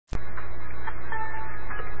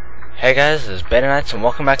Hey guys, this is BetaNights and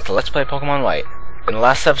welcome back to Let's Play Pokemon White. In the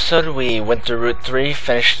last episode, we went through Route 3,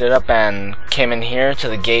 finished it up, and came in here to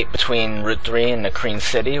the gate between Route 3 and Nacrene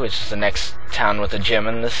City, which is the next town with a gym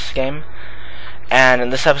in this game. And in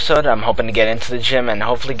this episode, I'm hoping to get into the gym and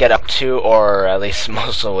hopefully get up to, or at least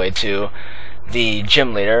most of the way to, the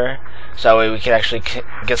gym leader, so that way we can actually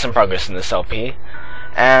get some progress in this LP.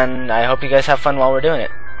 And I hope you guys have fun while we're doing it.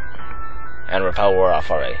 And Repel wore off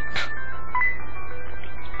already.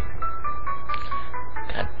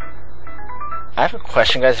 I have a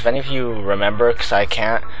question, guys, if any of you remember, because I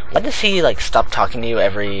can't. Why does he, like, stop talking to you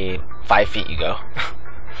every 5 feet you go?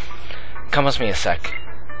 Come with me a sec.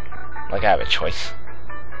 Like I have a choice.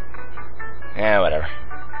 Yeah, whatever.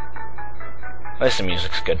 At least the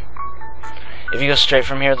music's good. If you go straight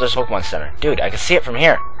from here, there's a Pokemon Center. Dude, I can see it from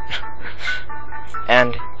here.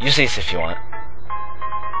 And use these if you want.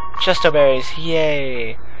 Chesto berries,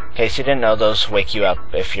 yay! In case you didn't know, those wake you up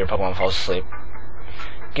if your Pokemon falls asleep.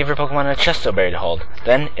 Give your Pokemon a Chesto berry to hold.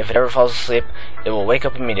 Then, if it ever falls asleep, it will wake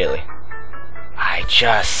up immediately. I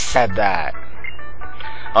just said that.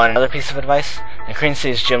 Oh, and another piece of advice, Nacrene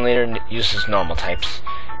City's gym leader uses normal types.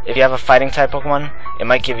 If you have a fighting type Pokemon, it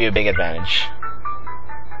might give you a big advantage.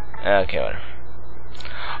 Okay, whatever.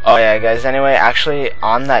 Oh yeah, guys, anyway, actually,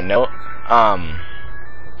 on that note,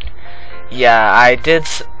 yeah, I did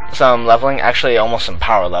some leveling, actually almost some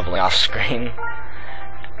power leveling off screen.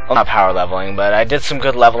 Well, not power leveling, but I did some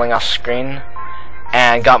good leveling off screen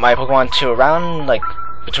and got my Pokemon to around, like,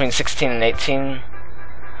 between 16 and 18.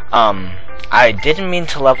 I didn't mean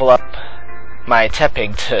to level up my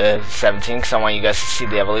Tepig to 17 because I want you guys to see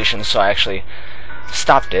the evolution, so I actually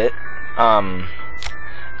stopped it. And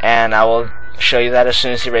I will show you that as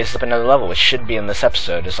soon as he raises up another level, which should be in this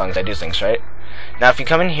episode, as long as I do things right. Now, if you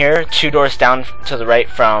come in here, 2 doors down to the right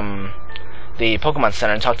from the Pokemon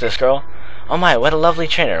Center and talk to this girl. Oh my, what a lovely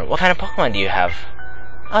trainer. What kind of Pokemon do you have?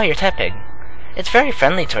 Oh, your Tepig. It's very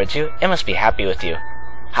friendly towards you. It must be happy with you.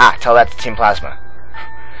 Ha, tell that to Team Plasma.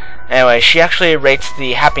 Anyway, she actually rates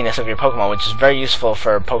the happiness of your Pokemon, which is very useful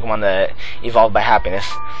for Pokemon that evolve by happiness.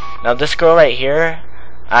 Now, this girl right here,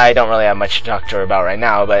 I don't really have much to talk to her about right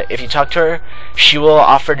now, but if you talk to her, she will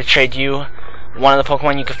offer to trade you one of the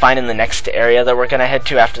Pokemon you can find in the next area that we're going to head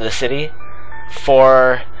to after the city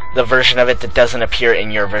for the version of it that doesn't appear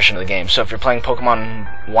in your version of the game. So if you're playing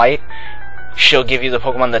Pokemon White, she'll give you the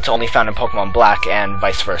Pokemon that's only found in Pokemon Black, and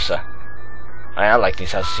vice versa. I like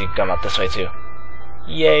these houses, you can come up this way too.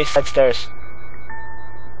 Yay, side stairs.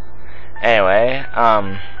 Anyway,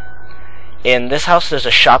 in this house there's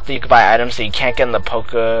a shop that you can buy items that you can't get in the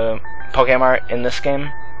Pokemart in this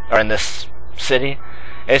game, or in this city.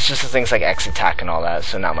 It's just the things like X-Attack and all that,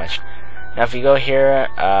 so not much. Now if you go here,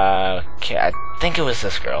 okay, I think it was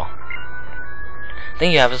this girl. The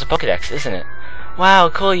thing you have is a Pokedex, isn't it? Wow,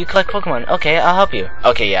 cool, you collect Pokemon. Okay, I'll help you.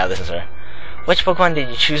 Okay, yeah, this is her. Which Pokemon did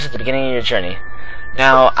you choose at the beginning of your journey?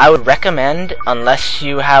 Now, I would recommend, unless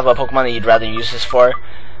you have a Pokemon that you'd rather use this for,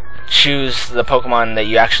 choose the Pokemon that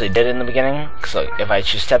you actually did in the beginning. So, if I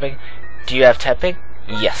choose Tepig, do you have Tepig?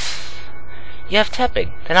 Yes. You have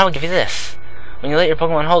Tepig, then I will give you this. When you let your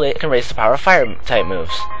Pokemon hold it, it can raise the power of Fire-type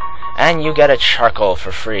moves. And you get a Charcoal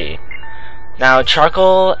for free. Now,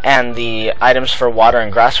 Charcoal and the items for Water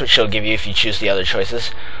and Grass, which she'll give you if you choose the other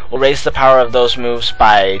choices, will raise the power of those moves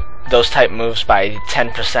by, those type moves by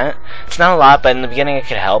 10%. It's not a lot, but in the beginning it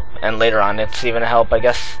could help, and later on it's even a help, I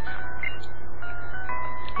guess.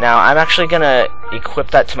 Now, I'm actually gonna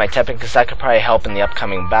equip that to my Tepig, because that could probably help in the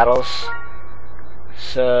upcoming battles.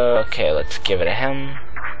 So, okay, let's give it a him.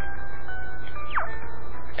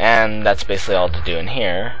 And that's basically all to do in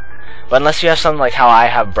here. But unless you have something like how I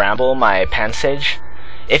have Bramble, my Pansage,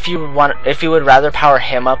 if you would rather power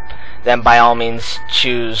him up, then by all means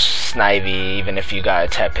choose Snivy, even if you got a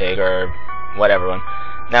Tepig or whatever one.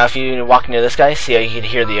 Now if you walk near this guy, see how you can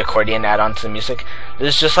hear the accordion add on to the music?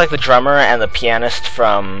 This is just like the drummer and the pianist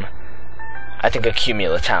from, I think,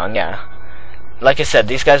 Accumula Town, yeah. Like I said,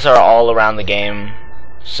 these guys are all around the game,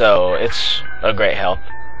 so it's a great help.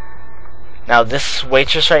 Now this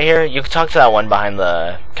waitress right here, you can talk to that one behind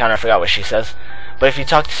the counter, I forgot what she says. But if you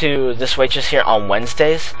talk to this waitress here on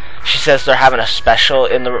Wednesdays, she says they're having a special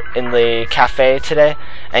in the cafe today,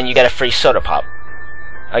 and you get a free soda pop.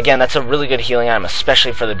 Again, that's a really good healing item,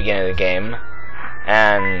 especially for the beginning of the game.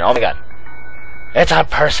 And, oh my god. It's a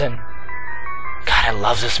person! God, I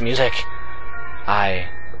love this music. I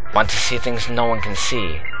want to see things no one can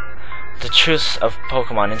see. The truths of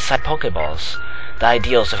Pokemon inside Pokeballs. The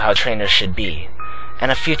ideals of how trainers should be,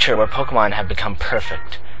 and a future where Pokemon have become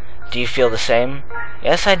perfect. Do you feel the same?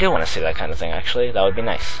 Yes, I do want to see that kind of thing, actually. That would be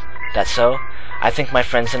nice. that so? I think my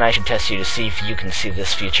friends and I should test you to see if you can see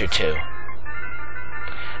this future too.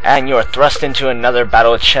 And you are thrust into another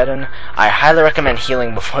battle with Shedden. I highly recommend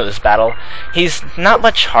healing before this battle. He's not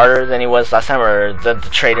much harder than he was last time, or the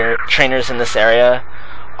trainers in this area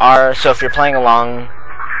are, so if you're playing along,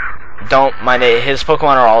 don't mind it. His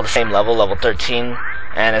Pokemon are all the same level, level 13,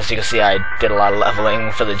 and as you can see I did a lot of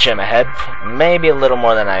leveling for the gym ahead, maybe a little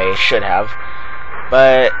more than I should have,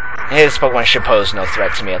 but his Pokemon should pose no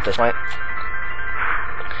threat to me at this point.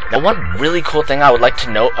 Now, one really cool thing I would like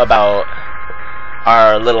to note about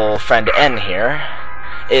our little friend N here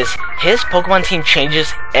is his Pokemon team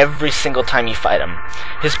changes every single time you fight him.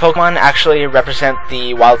 His Pokemon actually represent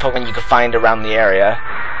the wild Pokemon you can find around the area.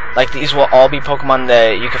 Like, these will all be Pokemon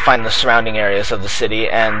that you can find in the surrounding areas of the city,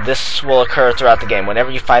 and this will occur throughout the game.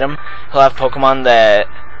 Whenever you fight him, he'll have Pokemon that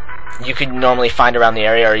you could normally find around the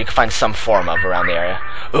area, or you can find some form of around the area.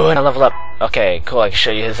 Ooh, and I leveled up. Okay, cool, I can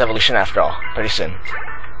show you his evolution after all, pretty soon.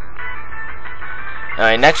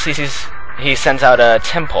 Alright, next he sends out a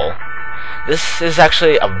Temple. This is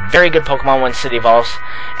actually a very good Pokemon once it evolves,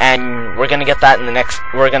 and we're gonna get that in the next.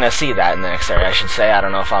 We're gonna see that in the next area, I should say. I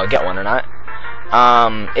don't know if I'll get one or not.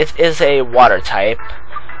 It is a Water type,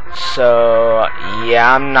 so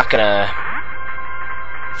yeah, I'm not gonna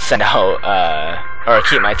send out or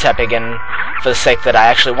keep my Tepigin for the sake that I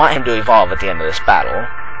actually want him to evolve at the end of this battle.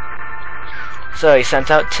 So he sent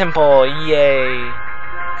out Temple. Yay!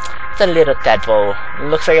 It's a little tadpole. It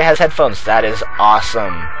looks like it has headphones. That is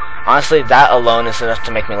awesome. Honestly, that alone is enough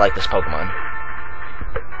to make me like this Pokemon.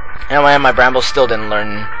 Anyway, my Bramble still didn't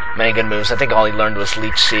learn many good moves. I think all he learned was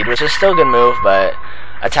Leech Seed, which is still a good move, but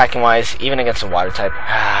attacking-wise, even against a Water type,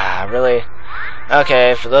 really?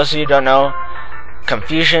 Okay, for those of you who don't know,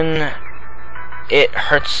 Confusion, it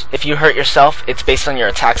hurts. If you hurt yourself, it's based on your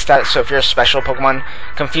attack stat, so if you're a special Pokemon,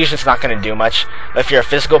 Confusion's not going to do much. But if you're a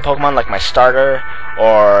physical Pokemon, like my starter,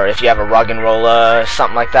 or if you have a Roggenrola,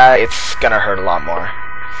 something like that, it's going to hurt a lot more.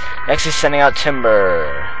 Next, he's sending out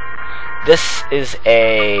Timber. This is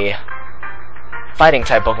a fighting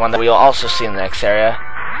type Pokemon that we will also see in the next area.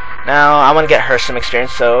 Now, I want to get her some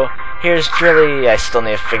experience, so here's Drilly. I still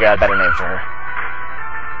need to figure out a better name for her.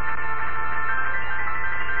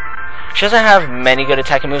 She doesn't have many good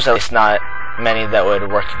attacking moves, at least not many that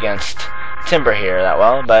would work against Timber here that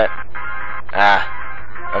well, but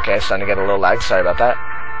okay, starting to get a little lag, sorry about that.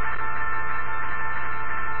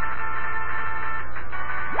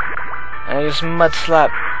 And I use Mud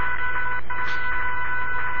Slap.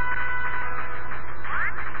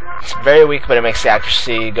 It's very weak, but it makes the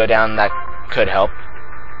accuracy go down. That could help.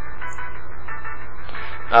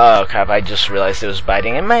 Oh crap, I just realized it was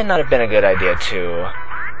biting. It might not have been a good idea to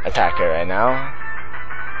attack her right now.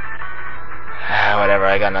 Whatever,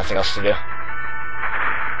 I got nothing else to do.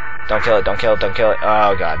 Don't kill it, don't kill it, don't kill it.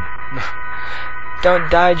 Oh god. Don't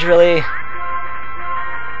die, Drilly.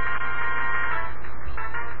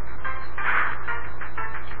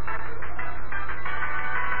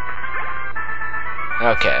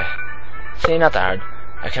 Okay. See, not that hard.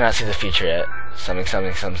 I cannot see the future yet. Something.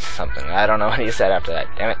 I don't know what he said after that.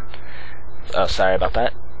 Damn it. Oh, sorry about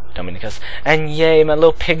that. Don't mean to cuss. And yay, my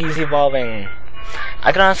little piggy's evolving.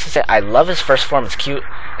 I can honestly say I love his first form, it's cute,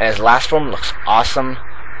 and his last form looks awesome.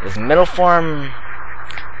 His middle form,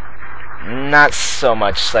 not so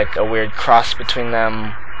much. It's like a weird cross between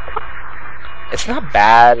them. It's not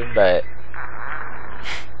bad, but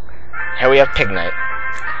here we have Pignite.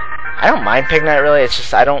 I don't mind Pignite really, it's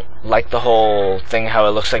just I don't like the whole thing how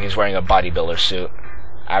it looks like he's wearing a bodybuilder suit.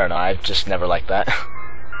 I don't know, I've just never liked that.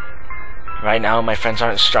 Right now, my friends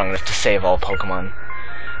aren't strong enough to save all Pokemon.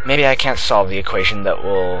 Maybe I can't solve the equation that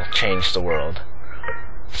will change the world.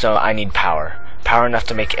 So I need power. Power enough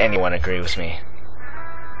to make anyone agree with me.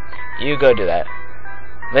 You go do that.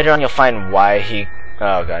 Later on you'll find why he...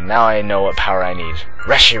 Oh god, now I know what power I need.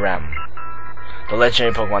 Reshiram. The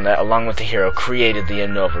legendary Pokemon that, along with the hero, created the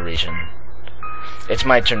Unova region. It's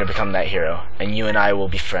my turn to become that hero, and you and I will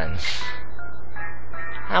be friends.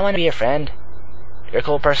 I want to be your friend. You're a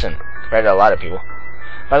cool person, compared to a lot of people.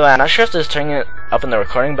 By the way, I'm not sure if this is turning it up in the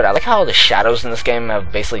recording, but I like how all the shadows in this game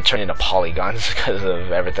have basically turned into polygons because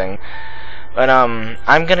of everything. But,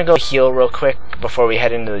 I'm gonna go heal real quick before we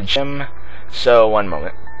head into the gym, so one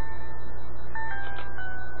moment.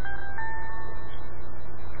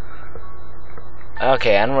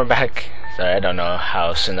 Okay, and we're back. Sorry, I don't know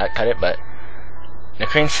how soon that cut it, but...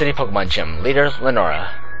 Nacrene City Pokemon Gym. Leader,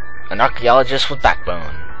 Lenora. An archaeologist with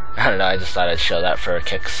backbone. I don't know, I just thought I'd show that for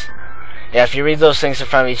kicks. Yeah, if you read those things in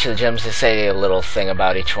front of each of the gyms, they say a little thing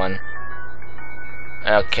about each one.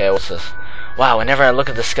 Okay, what's this? Wow, whenever I look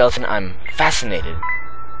at the skeleton, I'm fascinated.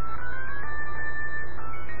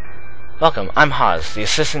 Welcome, I'm Haas, the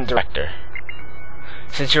assistant director.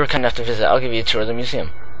 Since you were kind enough to visit, I'll give you a tour of the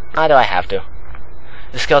museum. Why do I have to?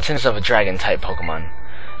 The skeleton is of a dragon-type Pokemon.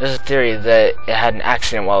 There's a theory that it had an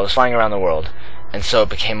accident while it was flying around the world, and so it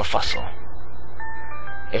became a fossil.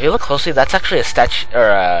 If you look closely, that's actually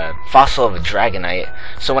a fossil of a Dragonite.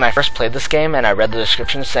 So when I first played this game and I read the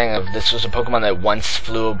description saying of this was a Pokemon that once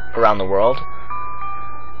flew around the world,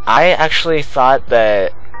 I actually thought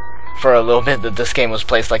that for a little bit that this game was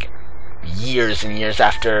placed like years and years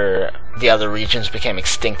after the other regions became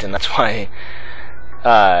extinct, and that's why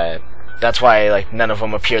like none of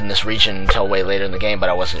them appeared in this region until way later in the game, but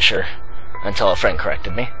I wasn't sure until a friend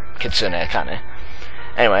corrected me, Kitsune Akane.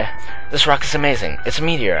 Anyway, this rock is amazing. It's a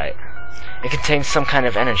meteorite. It contains some kind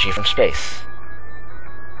of energy from space.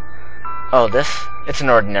 Oh, this? It's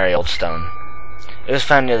an ordinary old stone. It was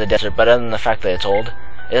found near the desert, but other than the fact that it's old,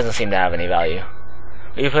 it doesn't seem to have any value.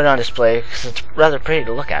 But you put it on display because it's rather pretty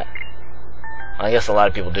to look at. Well, I guess a lot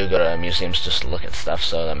of people do go to museums just to look at stuff,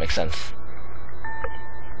 so that makes sense.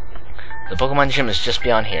 The Pokemon gym is just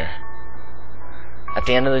beyond here. At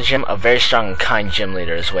the end of the gym, a very strong and kind gym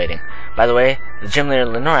leader is waiting. By the way, the gym leader,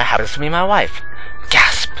 Lenora, happens to be my wife.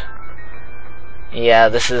 Gasp! Yeah,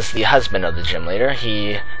 this is the husband of the gym leader.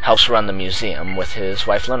 He helps run the museum with his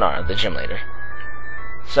wife, Lenora, the gym leader.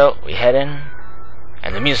 So, we head in,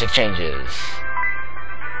 and the music changes.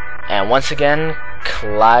 And once again,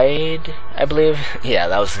 Clyde, I believe? Yeah,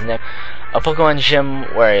 that was his name. A Pokemon gym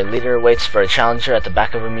where a leader waits for a challenger at the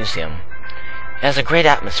back of a museum. It has a great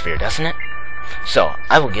atmosphere, doesn't it? So,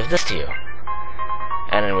 I will give this to you.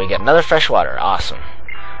 And then we get another fresh water. Awesome.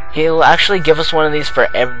 He'll actually give us one of these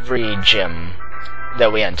for every gym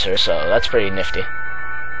that we enter, so that's pretty nifty.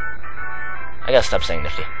 I gotta stop saying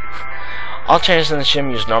nifty. All trainers in the gym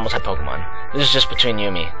use normal-type Pokemon. This is just between you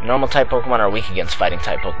and me. Normal-type Pokemon are weak against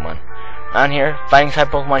fighting-type Pokemon. Around here, fighting-type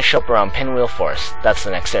Pokemon show up around Pinwheel Forest. That's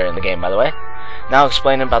the next area in the game, by the way. Now I'll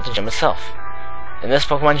explain about the gym itself. In this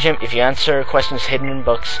Pokemon gym, if you answer questions hidden in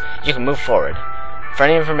books, you can move forward. For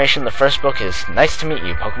any information, the first book is Nice to Meet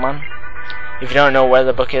You, Pokemon. If you don't know where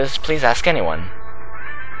the book is, please ask anyone.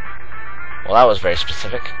 Well, that was very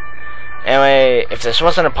specific. Anyway, if this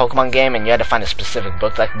wasn't a Pokemon game and you had to find a specific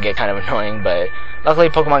book, that could get kind of annoying, but luckily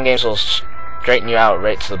Pokemon games will straighten you out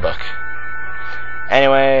right to the book.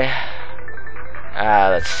 Anyway,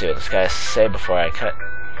 let's see what this guy has to say before I cut.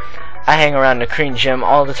 I hang around Nacrene Gym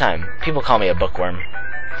all the time. People call me a bookworm.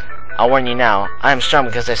 I'll warn you now, I am strong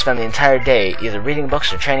because I spend the entire day either reading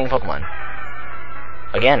books or training Pokemon.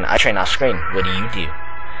 Again, I train off screen. What do you do?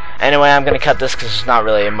 Anyway, I'm gonna cut this because there's not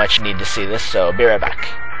really much need to see this, so be right back.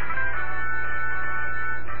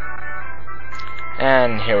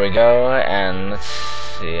 And here we go, and let's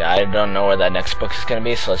see, I don't know where that next book is gonna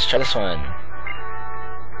be, so let's try this one.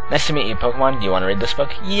 Nice to meet you, Pokemon. Do you want to read this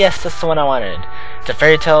book? Yes, that's the one I wanted. It's a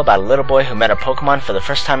fairy tale about a little boy who met a Pokemon for the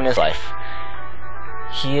first time in his life.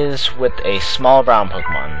 He is with a small brown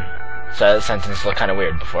Pokemon. So that sentence looked kind of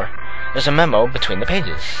weird before. There's a memo between the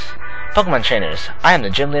pages. Pokemon trainers, I am the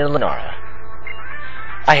gym leader Lenora.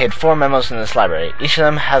 I hid 4 memos in this library. Each of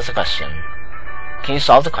them has a question. Can you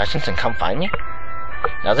solve the questions and come find me?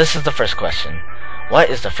 Now this is the first question. What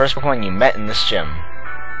is the first Pokemon you met in this gym?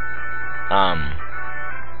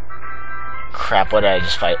 Crap, what did I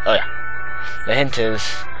just fight? Oh yeah. The hint is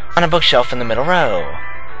on a bookshelf in the middle row.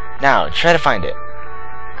 Now, try to find it.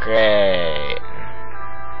 Great.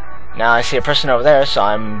 Now I see a person over there, so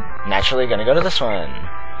I'm naturally gonna go to this one.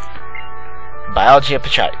 Biology of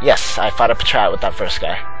Patrat. Yes, I fought a Patrat with that first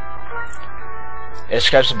guy. It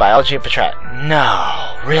describes the biology of Patrat.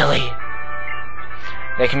 No, really?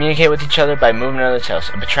 They communicate with each other by movement of their tails.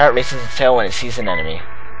 A Patrat raises its tail when it sees an enemy.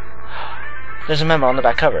 There's a memo on the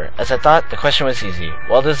back cover. As I thought, the question was easy.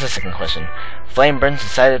 Well, there's the second question. Flame burns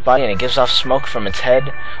inside its body and it gives off smoke from its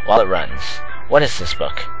head while it runs. What is this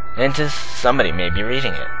book? The hint is somebody may be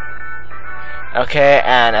reading it. Okay,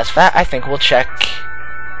 and as for that, I think we'll check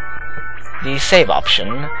the save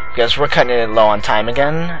option, because we're cutting it low on time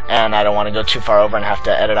again, and I don't want to go too far over and have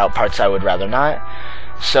to edit out parts I would rather not.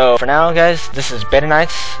 So, for now, guys, this is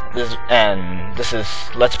BetaNights, and this is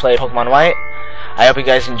Let's Play Pokemon White. I hope you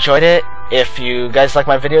guys enjoyed it. If you guys like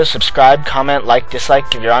my videos, subscribe, comment, like, dislike,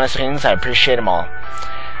 give your honest opinions. I appreciate them all.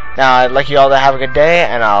 Now, I'd like you all to have a good day,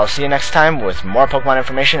 and I'll see you next time with more Pokemon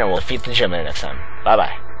information, and we'll defeat the gym leader next time.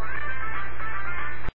 Bye-bye.